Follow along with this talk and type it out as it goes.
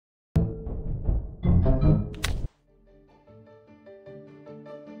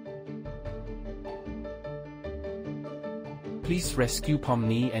please rescue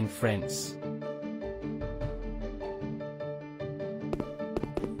Pomni and friends.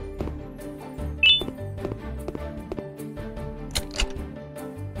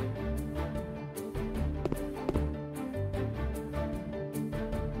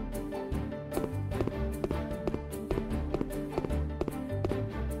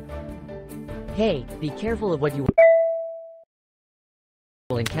 Hey, be careful of what you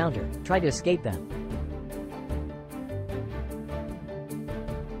will encounter. Try to escape them.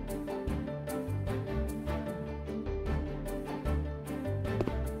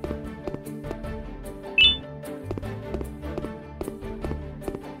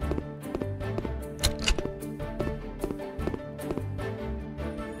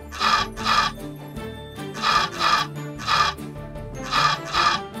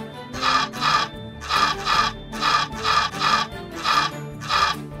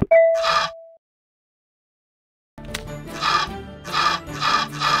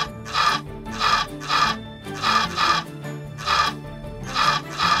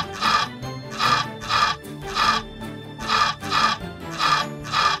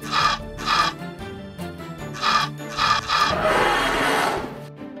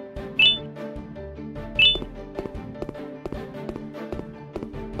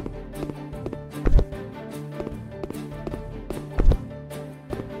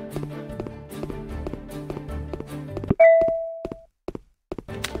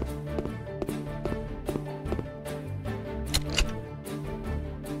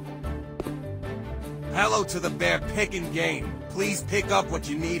 Hello to the bear picking game. Please pick up what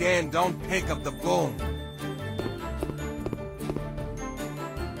you need and don't pick up the boom.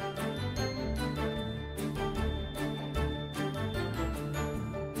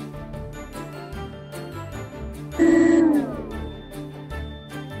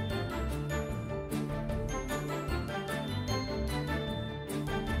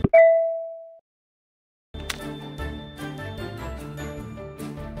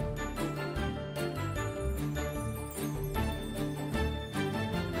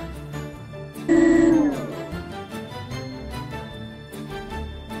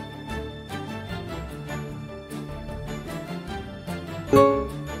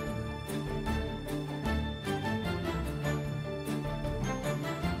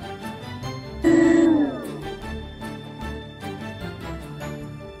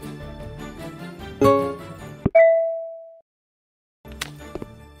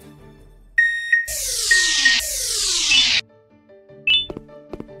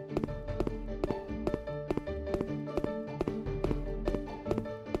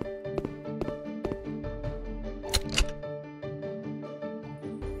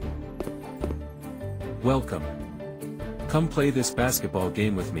 Welcome. Come play this basketball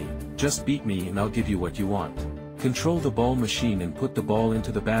game with me. Just beat me and I'll give you what you want. Control the ball machine and put the ball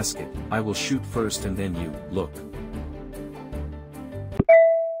into the basket. I will shoot first and then you, look.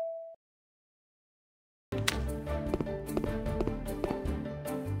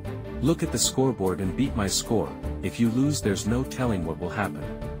 Look at the scoreboard and beat my score. If you lose, there's no telling what will happen.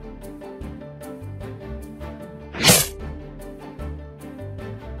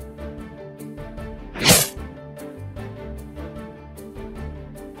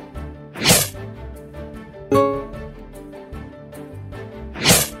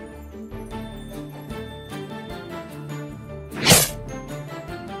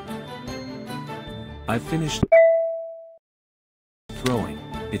 I've finished throwing.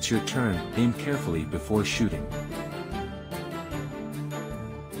 It's your turn. Aim carefully before shooting.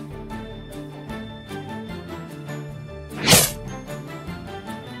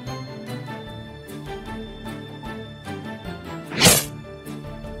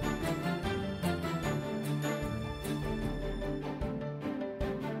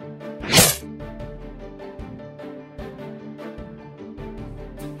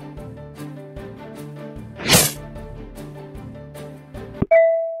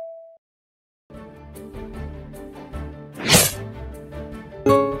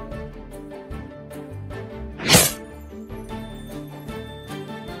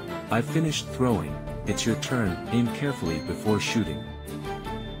 I've finished throwing. It's your turn. Aim carefully before shooting.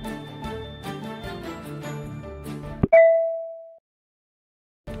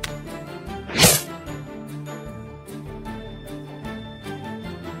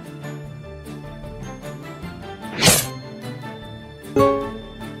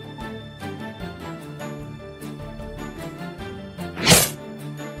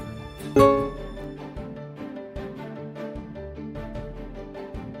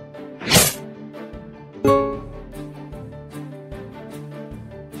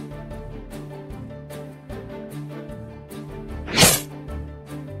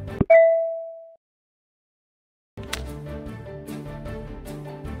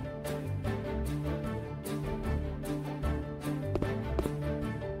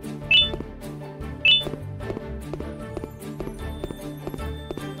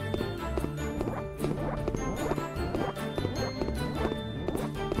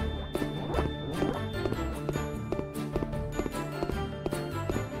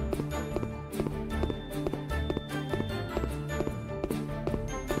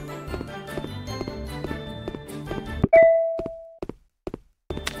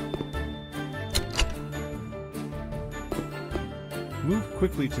 Move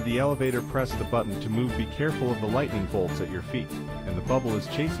quickly to the elevator, press the button to move, be careful of the lightning bolts at your feet, and the bubble is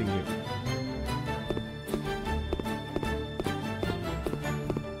chasing you.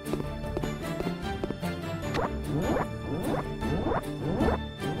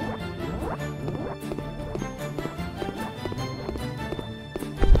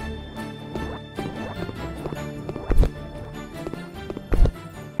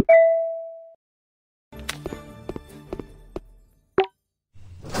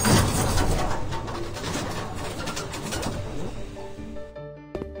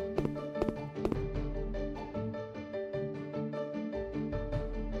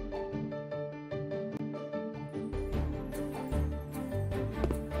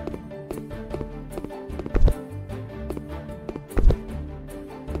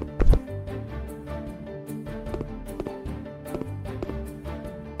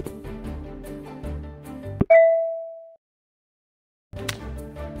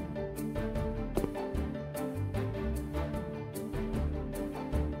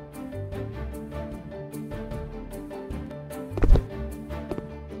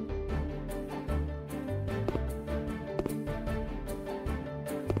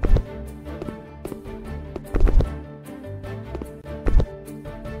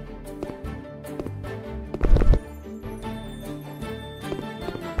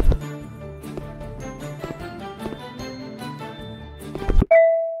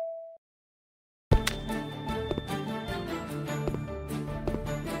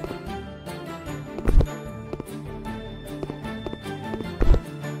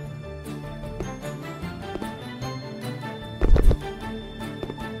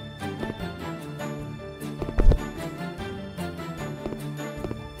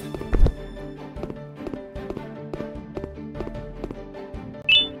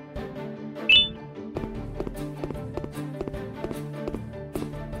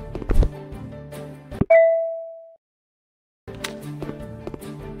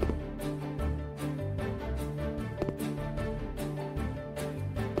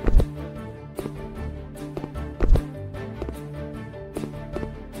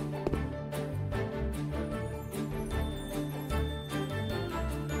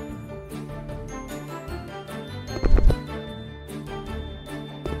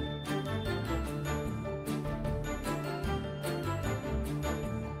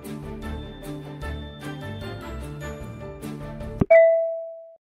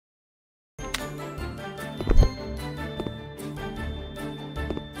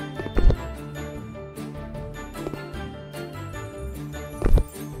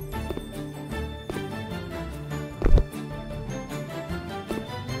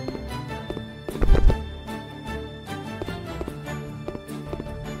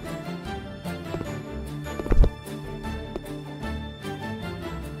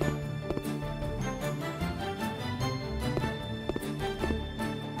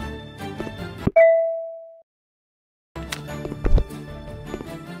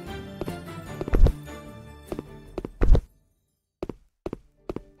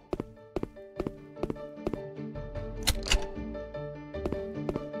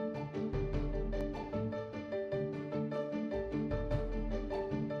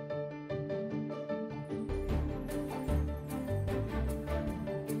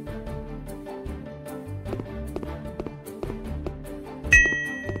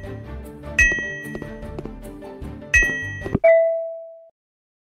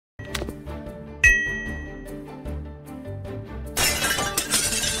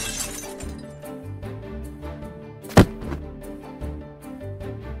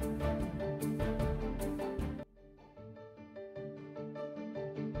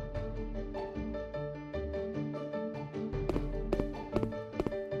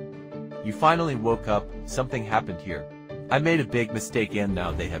 You finally woke up, something happened here. I made a big mistake and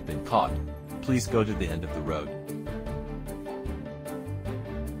now they have been caught. Please go to the end of the road.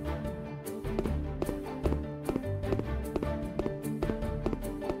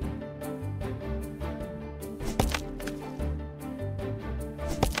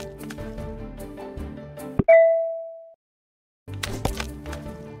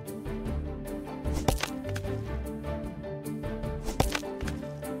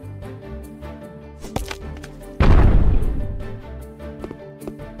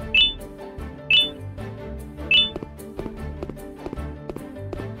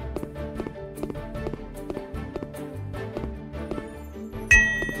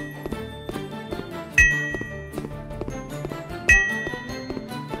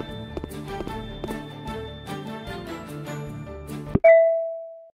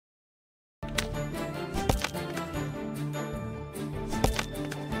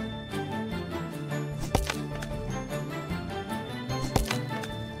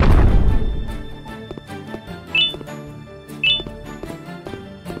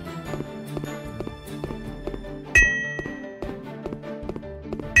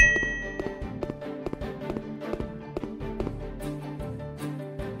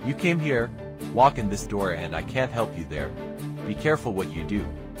 You came here, walk in this door and I can't help you there. Be careful what you do.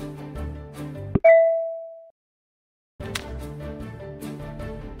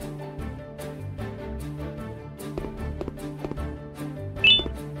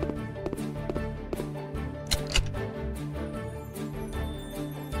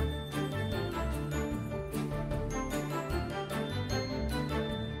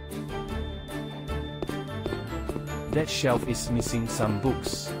 That shelf is missing some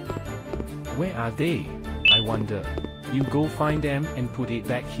books. Where are they? I wonder. You go find them and put it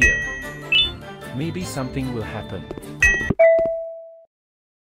back here. Maybe something will happen.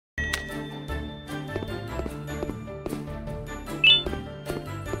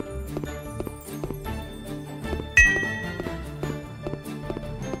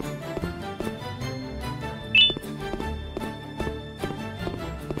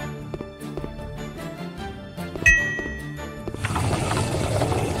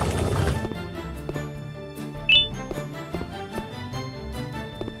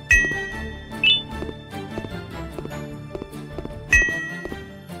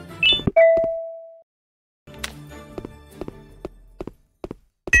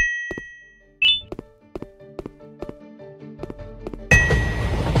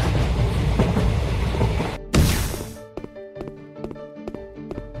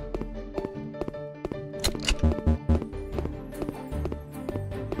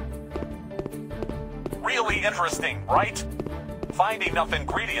 Really interesting, right? Find enough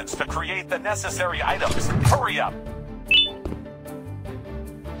ingredients to create the necessary items. Hurry up!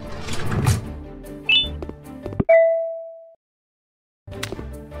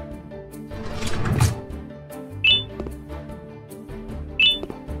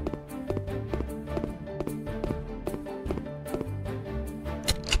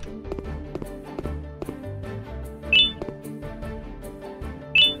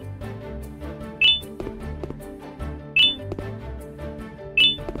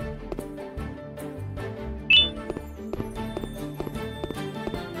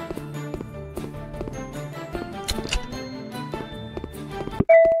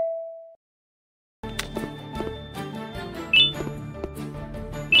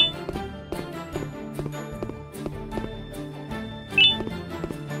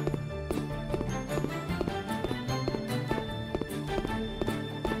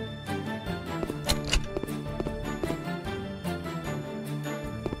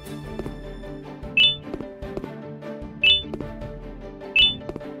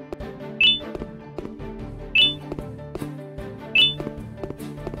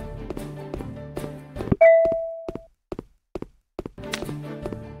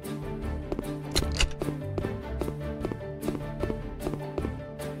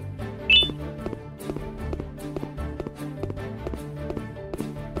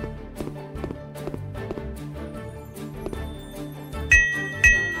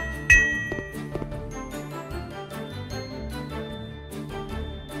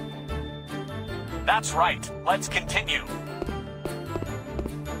 That's right. Let's continue.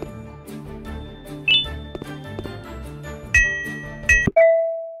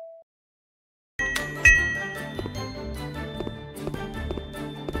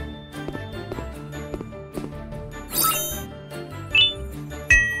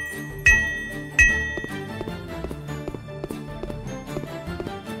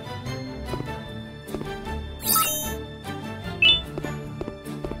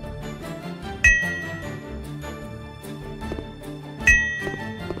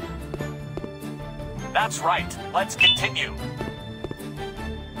 That's right. Let's continue.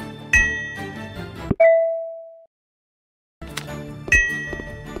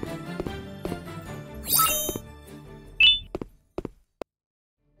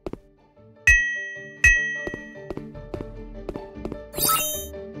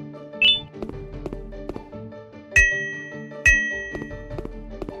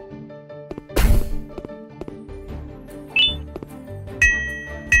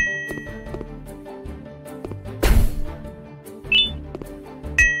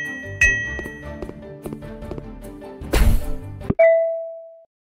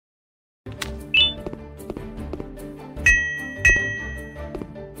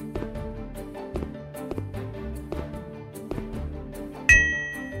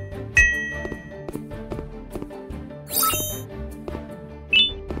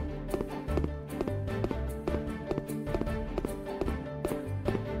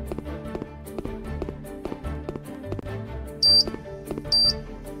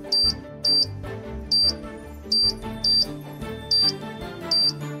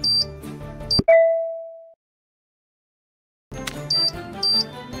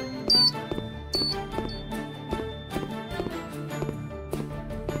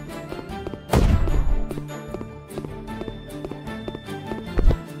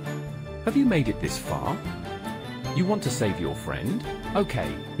 Have you made it this far? You want to save your friend?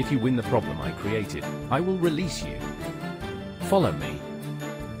 Okay, if you win the problem I created, I will release you. Follow me.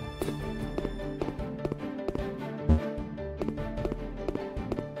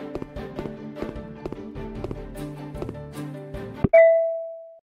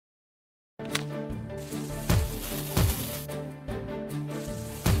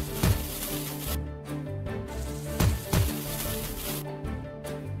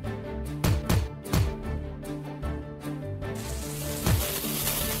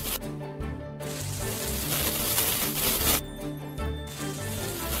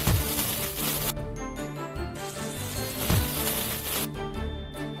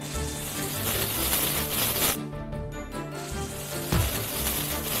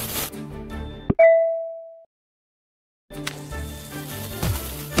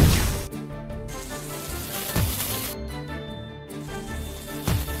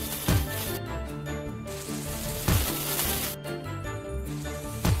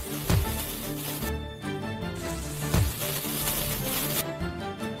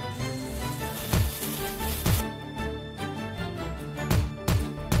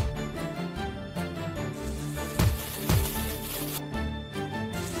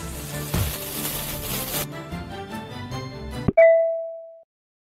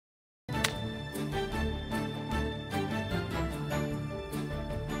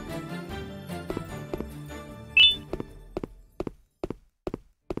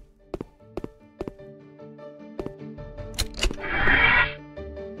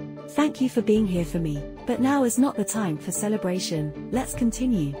 Thank you for being here for me, but now is not the time for celebration. Let's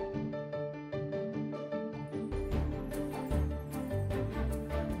continue.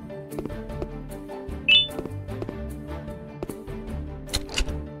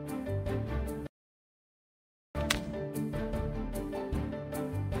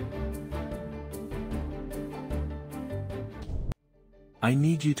 I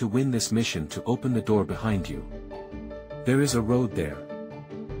need you to win this mission to open the door behind you. There is a road there.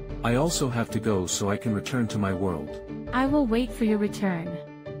 I also have to go so I can return to my world. I will wait for your return.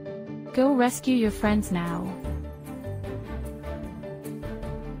 Go rescue your friends now.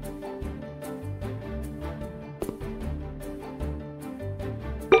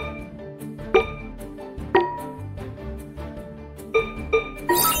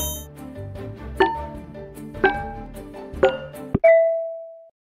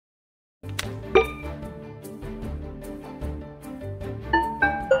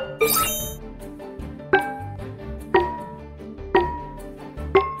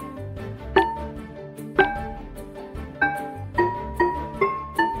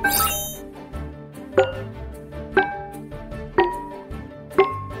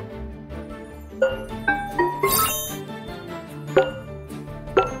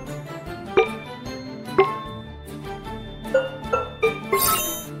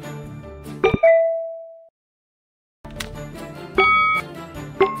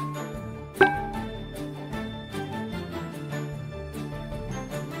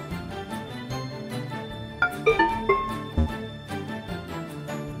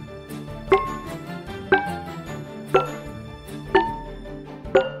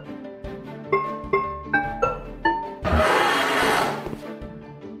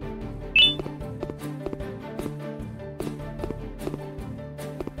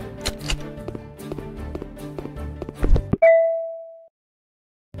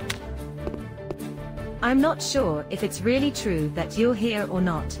 I'm not sure if it's really true that you're here or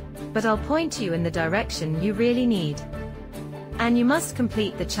not, but I'll point you in the direction you really need. And you must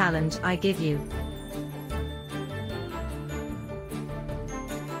complete the challenge I give you.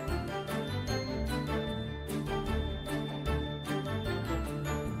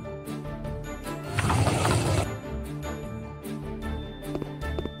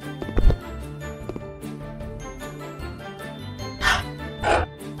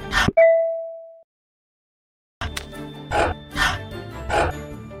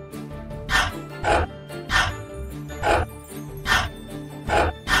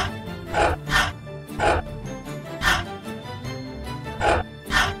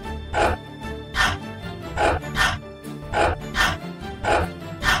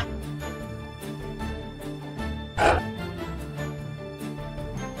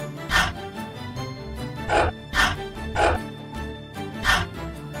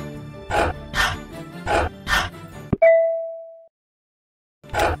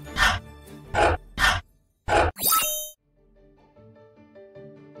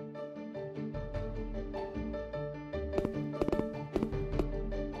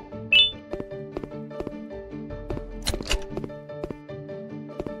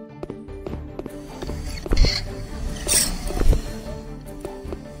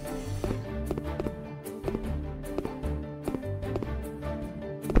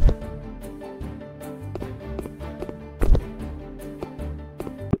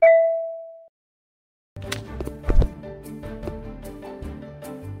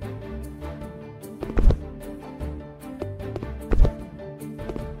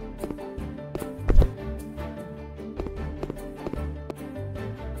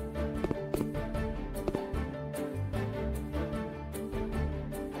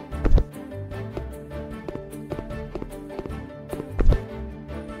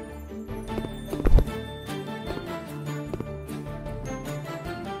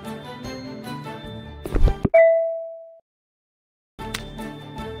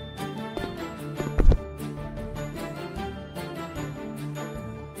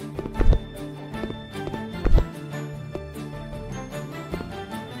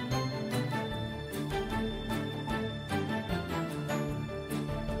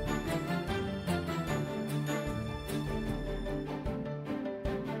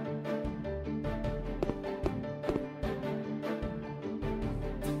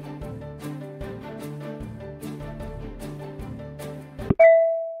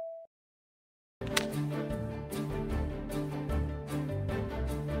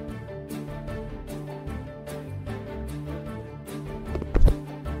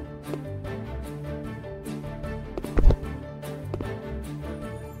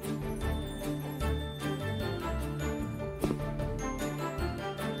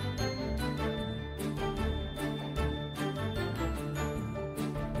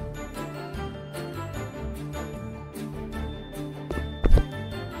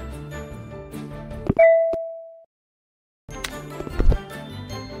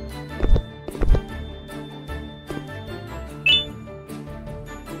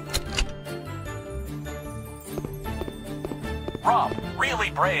 Rob, really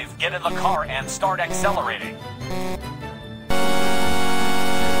brave. Get in the car and start accelerating.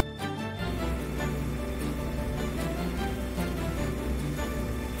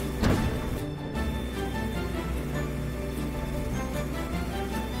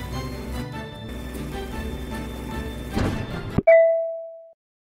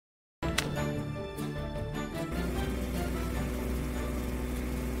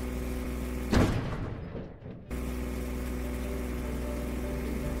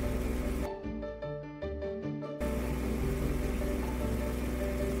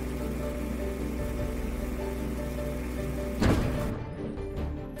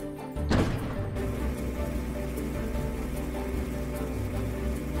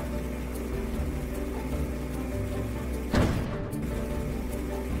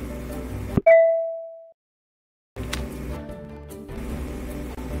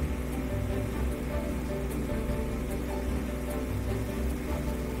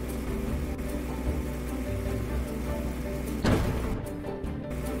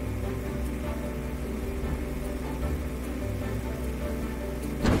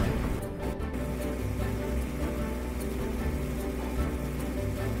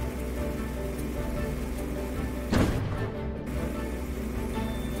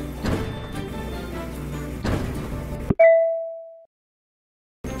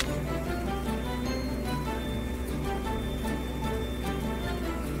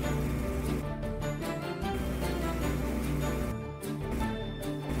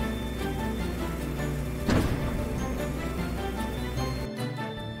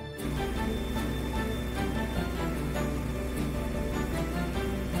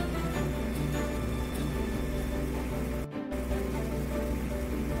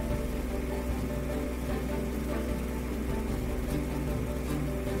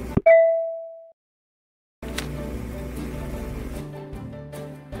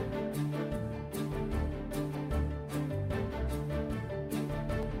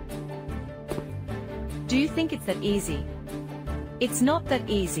 Do you think it's that easy? It's not that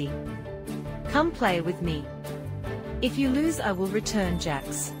easy. Come play with me. If you lose, I will return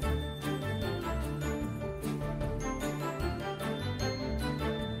Jax.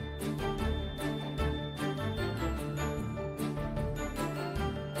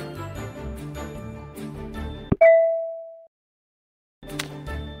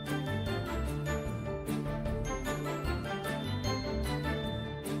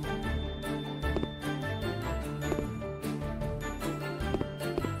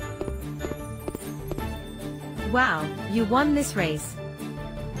 Wow, you won this race.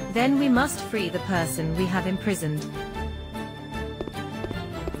 Then we must free the person we have imprisoned.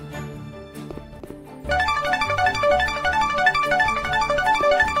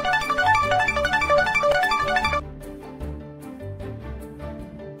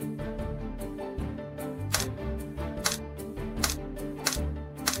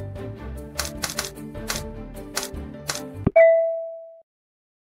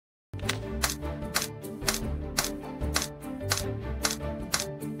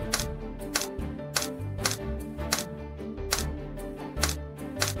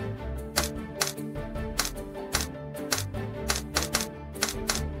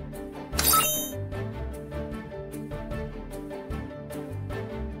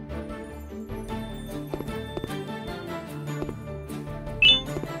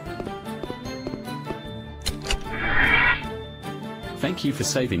 Thank you for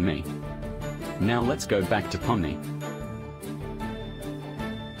saving me. Now let's go back to Pomni.